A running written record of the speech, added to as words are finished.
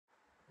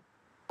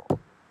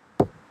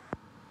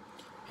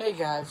Hey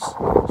guys,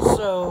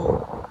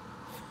 so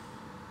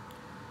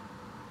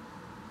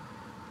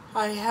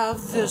I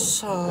have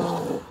this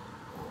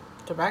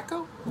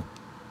tobacco?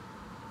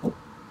 I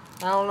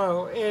don't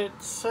know, it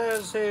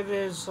says it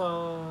is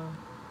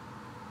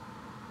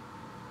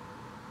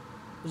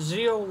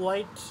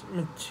zeolite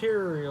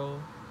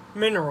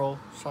mineral,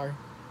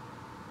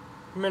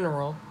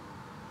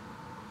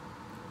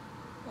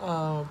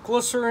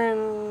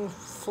 glycerin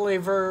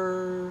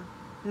flavor,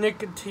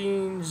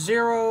 nicotine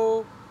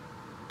 0,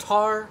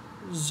 tar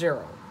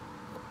 0.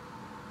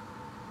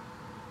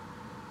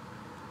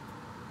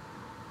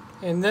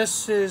 And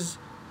this is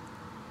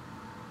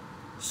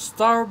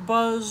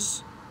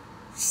STARBUZZ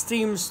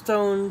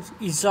Steamstones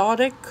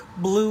Exotic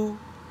Blue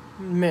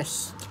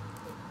Mist.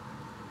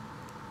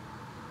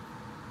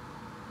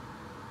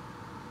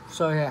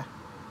 So yeah.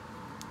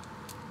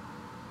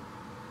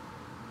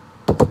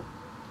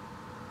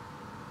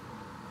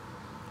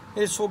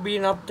 This will be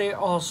an update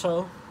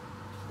also.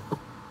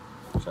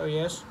 So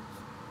yes.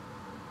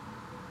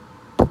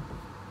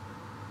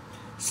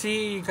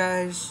 See you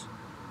guys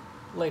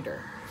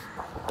later.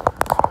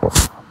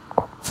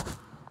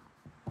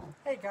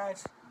 Hey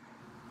guys.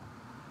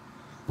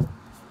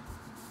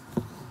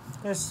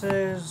 This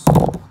is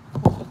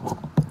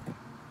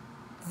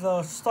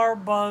the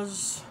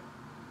STARBUZZ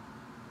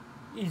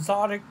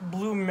Exotic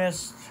Blue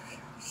Mist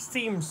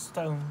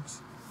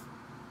Steamstones.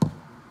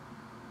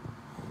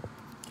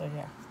 So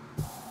yeah.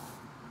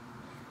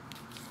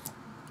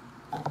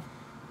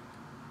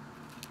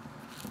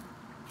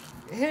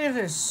 It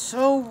is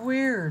so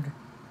weird.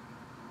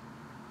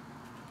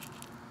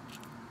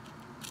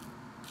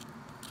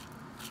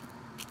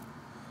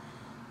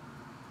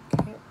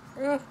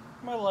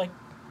 My leg.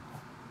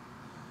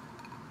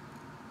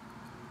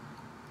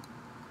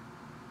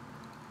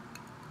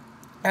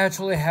 I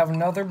actually have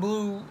another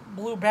blue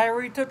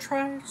battery to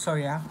try, so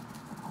yeah.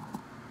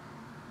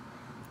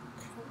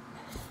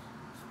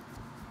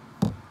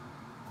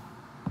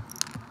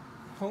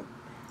 Oh.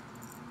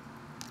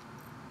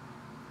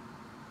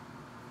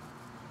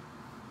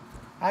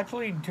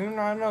 Actually, do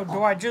not know.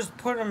 Do I just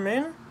put them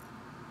in?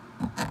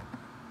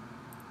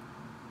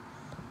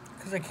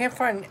 Because I can't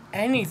find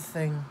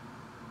anything.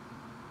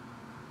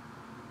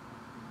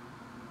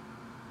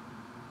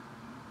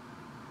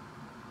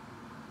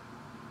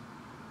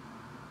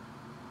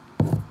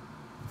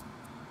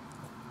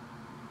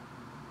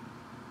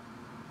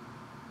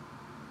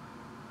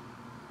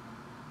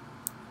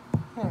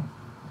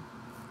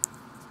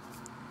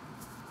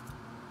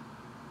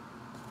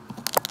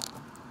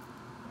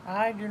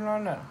 I do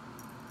not know.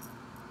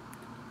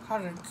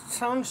 God, it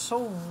sounds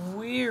so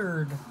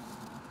weird.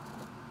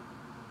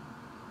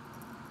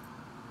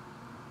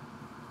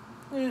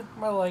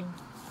 My leg.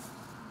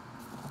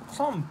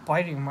 Something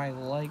biting my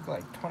leg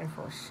like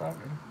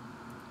 24/7.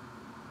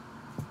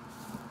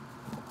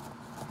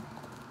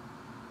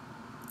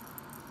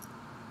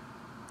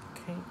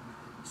 Okay.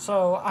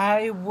 So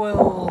I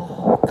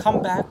will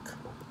come back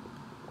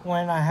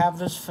when I have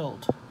this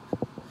filled.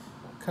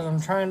 Because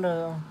I'm trying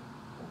to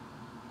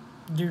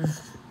do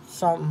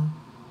something.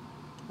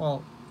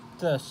 Well,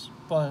 this.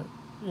 But,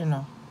 you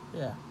know,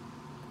 yeah.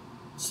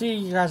 See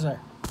you guys there.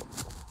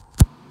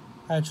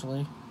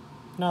 Actually,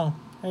 no.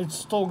 It's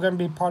still going to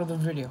be part of the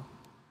video.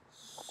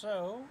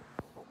 So,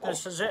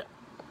 this is it.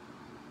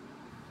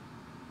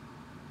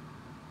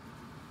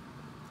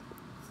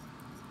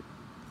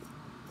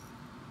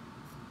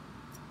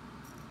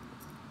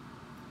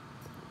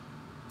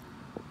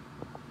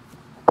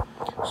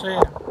 So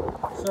yeah,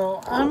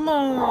 so I'm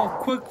gonna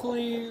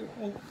quickly,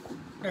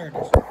 there it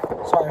is,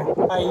 sorry,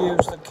 I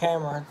used the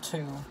camera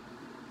to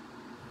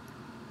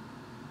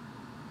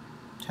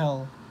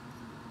tell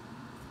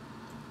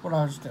what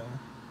I was doing,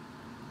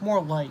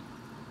 more light,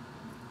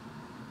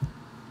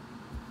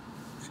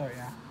 so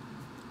yeah,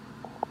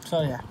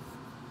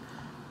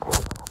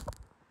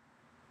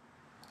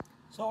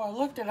 so I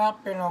looked it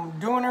up and I'm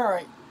doing it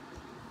right,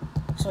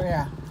 so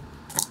yeah,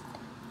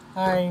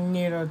 I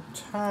need a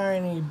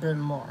tiny bit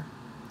more.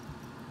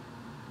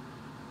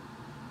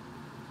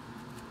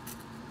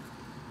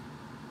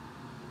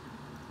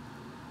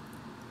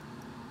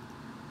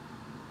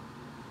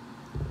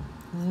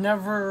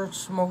 Never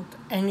smoked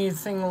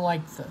anything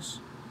like this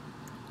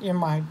in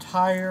my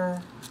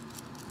entire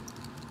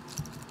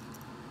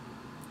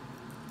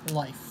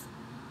life.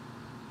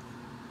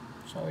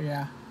 So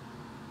yeah.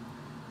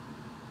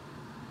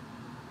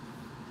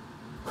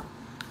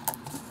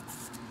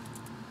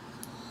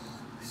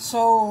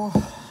 So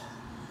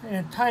in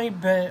a tiny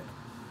bit,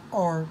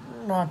 or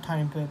not a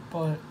tiny bit,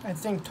 but I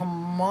think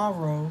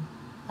tomorrow,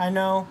 I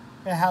know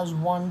it has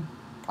one,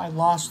 I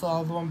lost the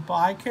other one, but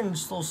I can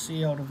still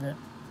see out of it.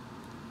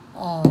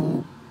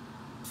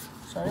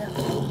 So yeah.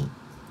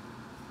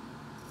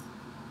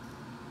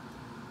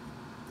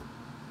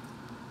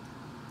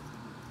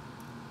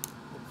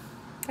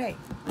 Hey.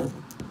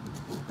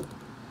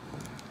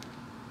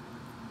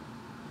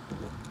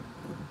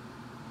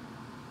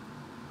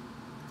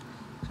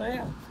 So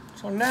yeah.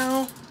 So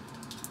now,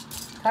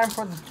 time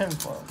for the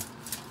tinfoil.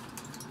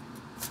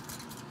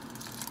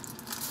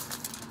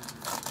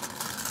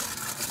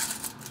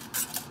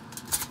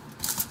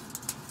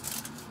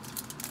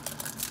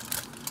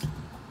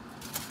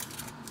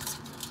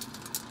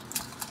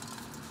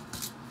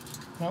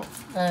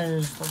 That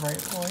is the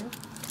right way.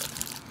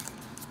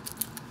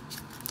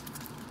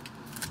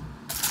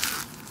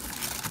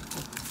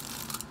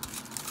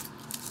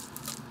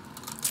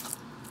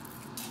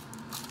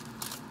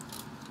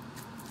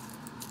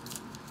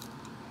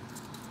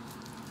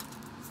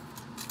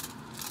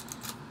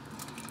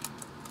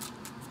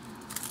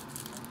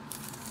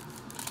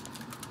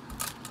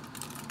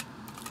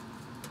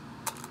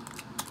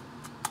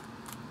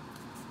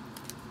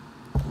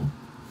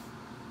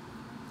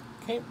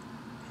 Okay.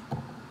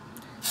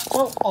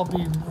 Well, I'll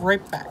be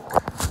right back.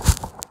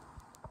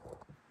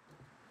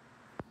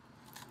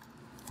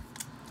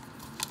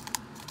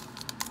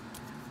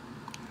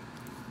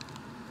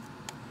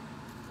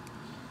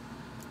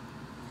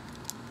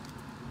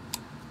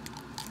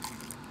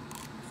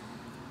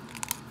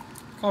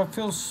 God, it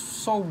feels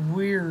so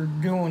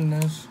weird doing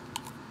this.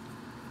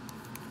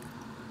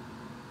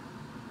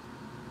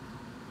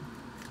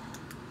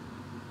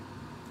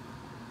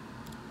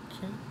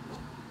 Okay.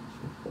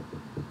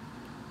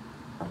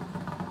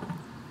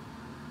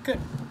 Good.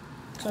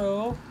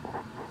 So,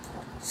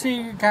 see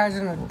you guys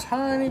in a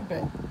tiny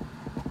bit.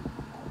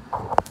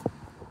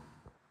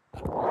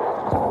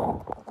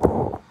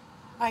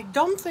 I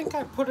don't think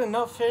I put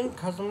enough in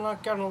because I'm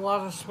not getting a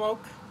lot of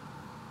smoke.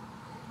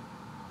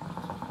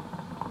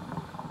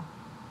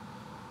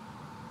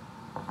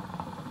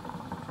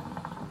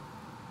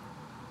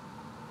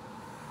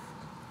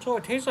 So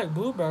it tastes like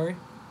blueberry.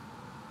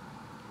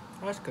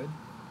 That's good.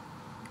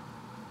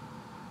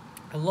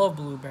 I love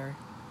blueberry.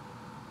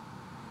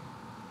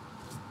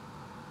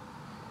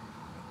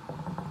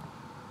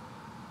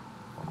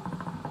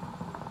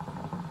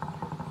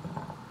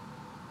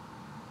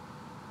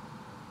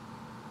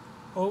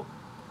 Oh,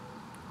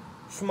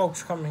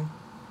 smoke's coming.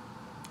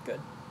 Good.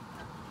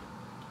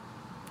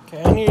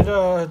 Okay, I need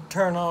to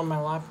turn on my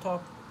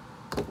laptop.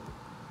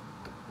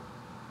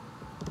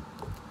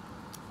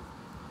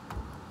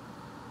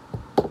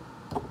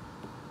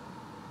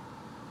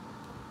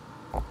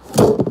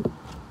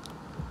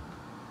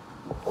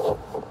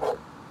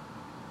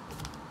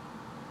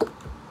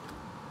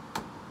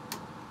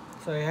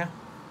 So yeah.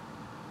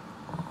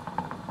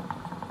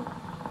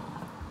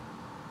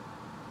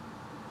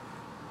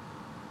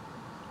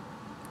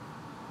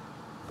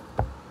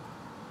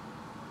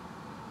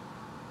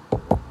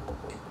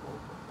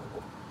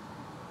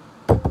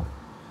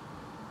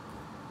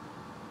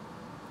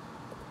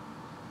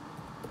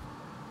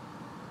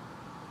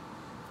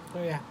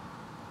 So yeah.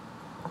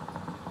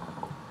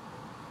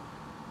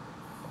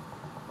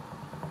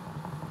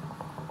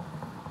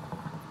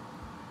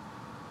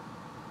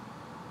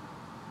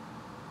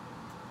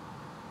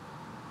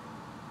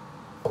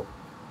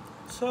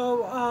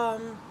 So,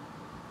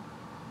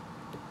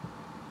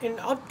 an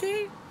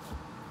update,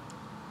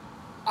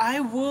 I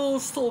will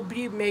still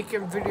be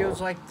making videos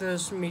like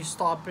this, me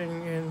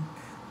stopping and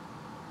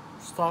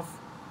stuff,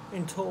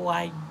 until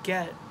I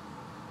get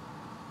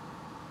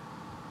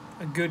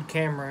a good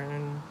camera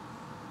and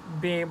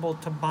be able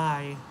to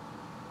buy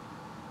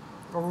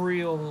a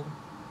real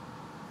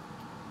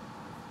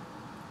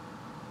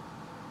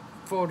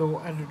photo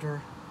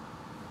editor.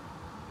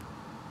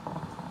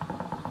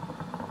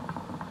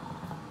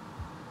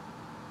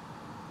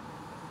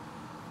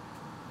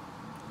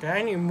 Okay,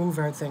 I need to move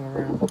everything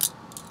around.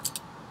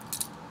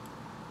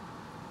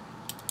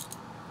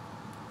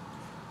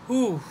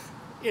 Ooh,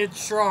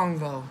 it's strong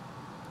though.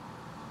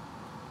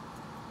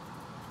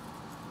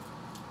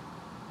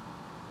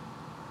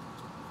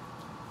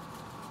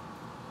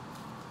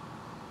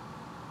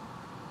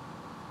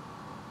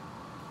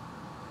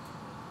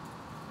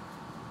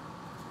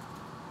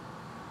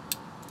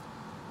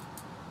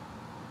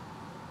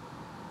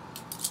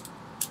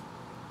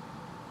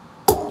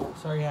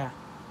 So yeah.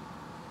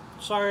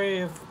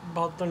 Sorry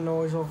about the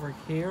noise over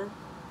here.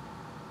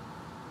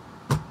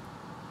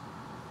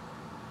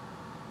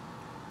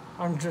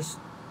 I'm just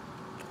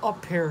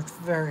up here, it's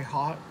very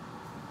hot.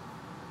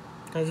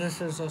 Because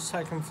this is a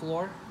second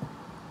floor.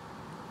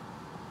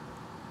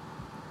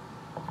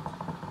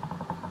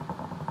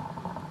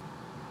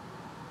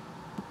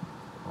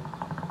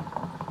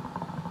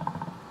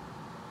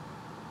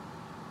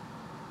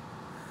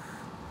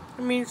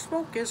 I mean,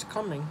 smoke is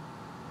coming.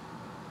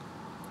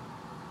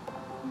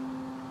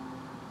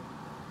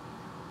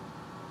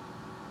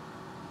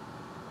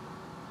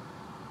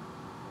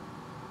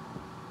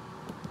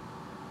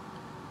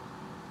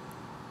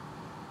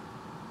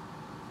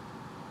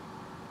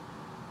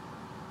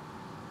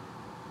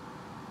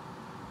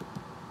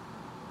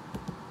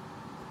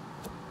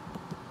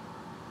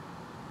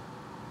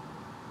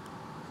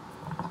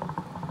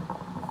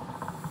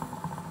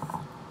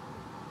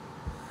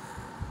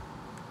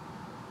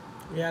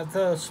 Yeah,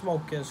 the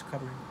smoke is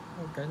coming.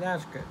 Okay,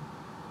 that's good.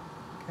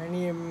 I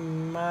need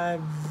my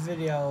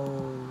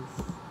videos.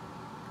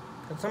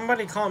 Did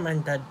somebody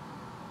commented?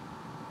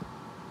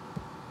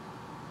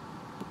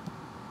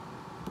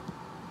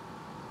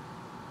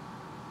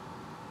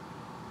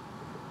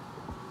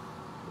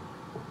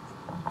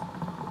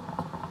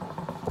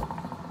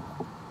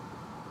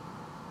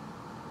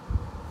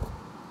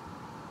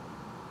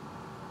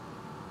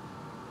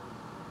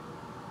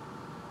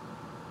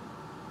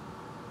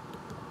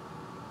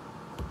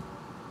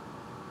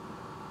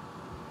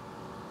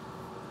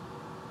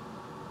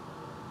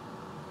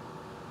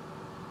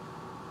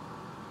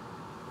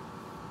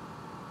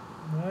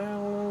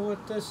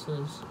 this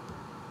is.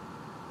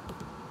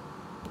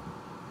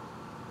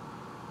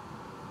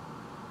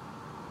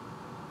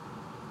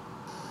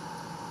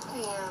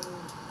 And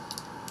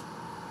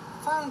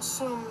found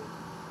some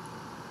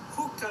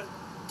hookah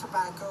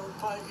tobacco,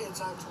 but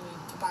it's actually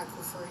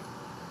tobacco free.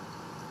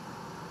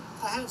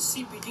 It has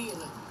CBD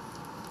in it.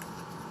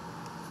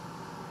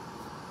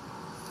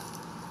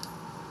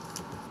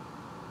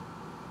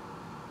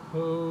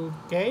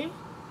 Okay,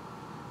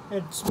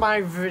 it's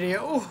my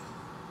video.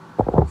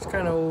 It's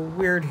kind of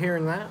weird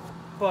hearing that,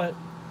 but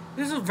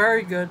this is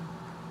very good.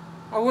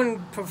 I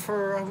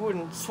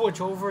wouldn't switch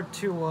over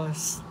to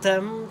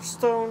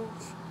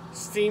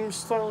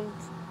Steamstones.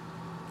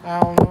 I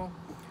don't know.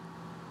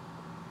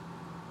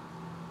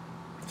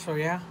 So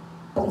yeah.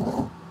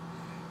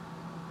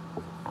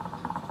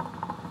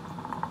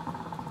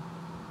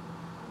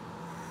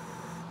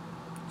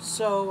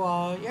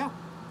 So yeah.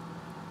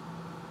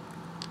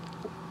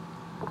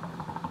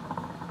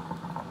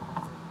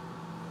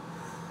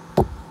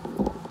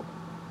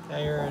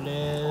 There it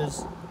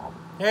is.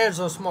 Here's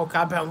the smoke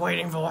I've been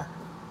waiting for.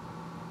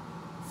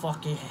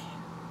 Fuck yeah.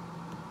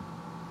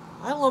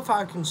 I love how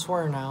I can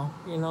swear now,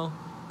 you know?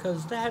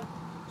 Because that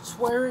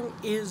swearing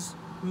is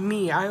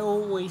me. I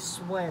always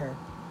swear.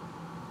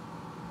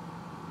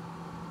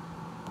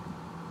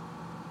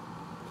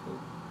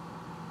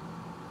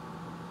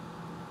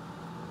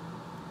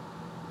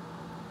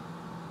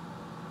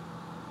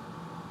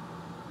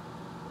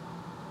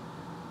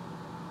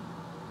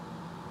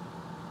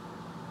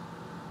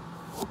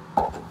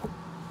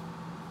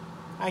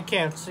 I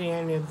can't see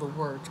any of the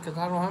words because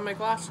I don't have my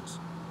glasses.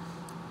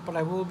 But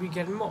I will be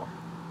getting more.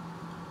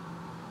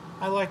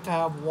 I like to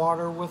have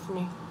water with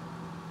me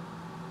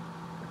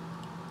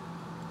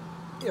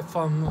if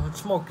I'm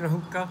smoking a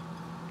hookah,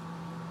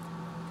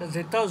 because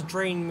it does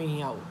drain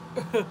me out.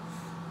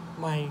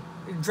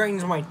 It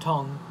drains my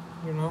tongue,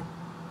 you know.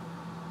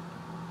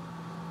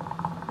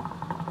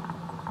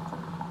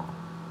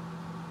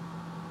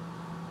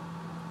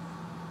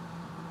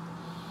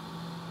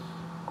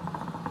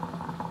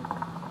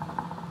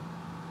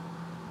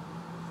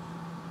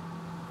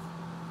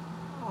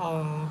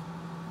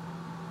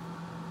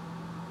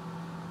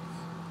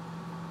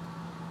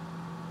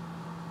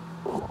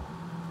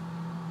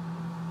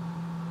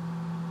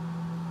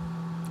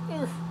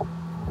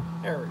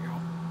 There we go.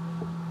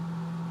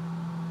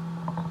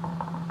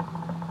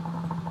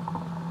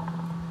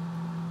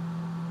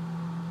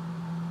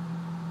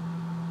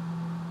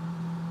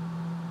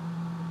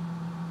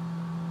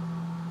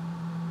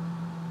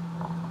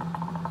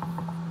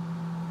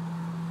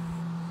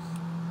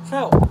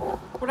 So,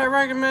 would I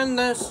recommend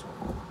this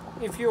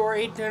if you are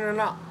 18 or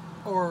not,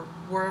 or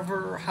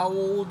wherever, how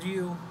old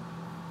you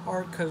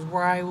are? Because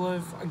where I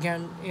live,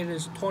 again, it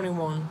is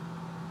 21.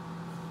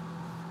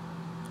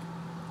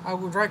 I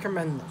would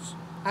recommend this.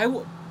 I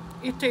would.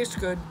 It tastes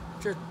good.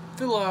 Just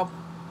fill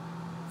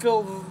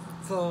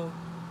the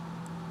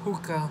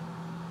hookah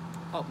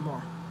up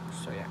more.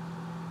 So yeah.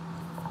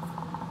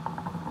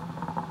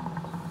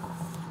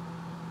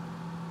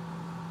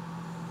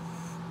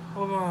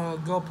 I'm gonna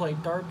go play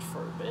darts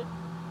for a bit.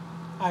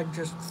 I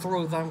just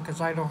throw them because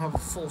I don't have a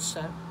full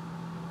set.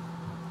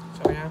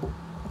 So yeah.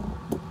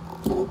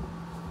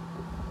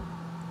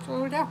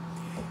 So yeah.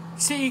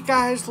 See you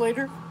guys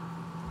later.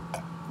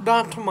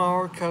 Not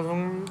tomorrow, because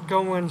I'm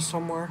going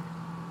somewhere.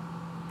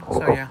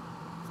 So, yeah.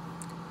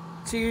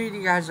 See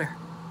you guys there.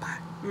 Bye.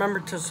 Remember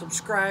to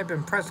subscribe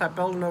and press that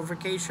bell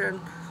notification.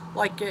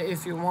 Like it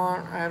if you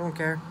want. I don't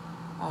care.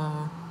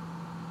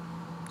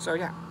 So,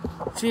 yeah.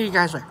 See you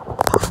guys there.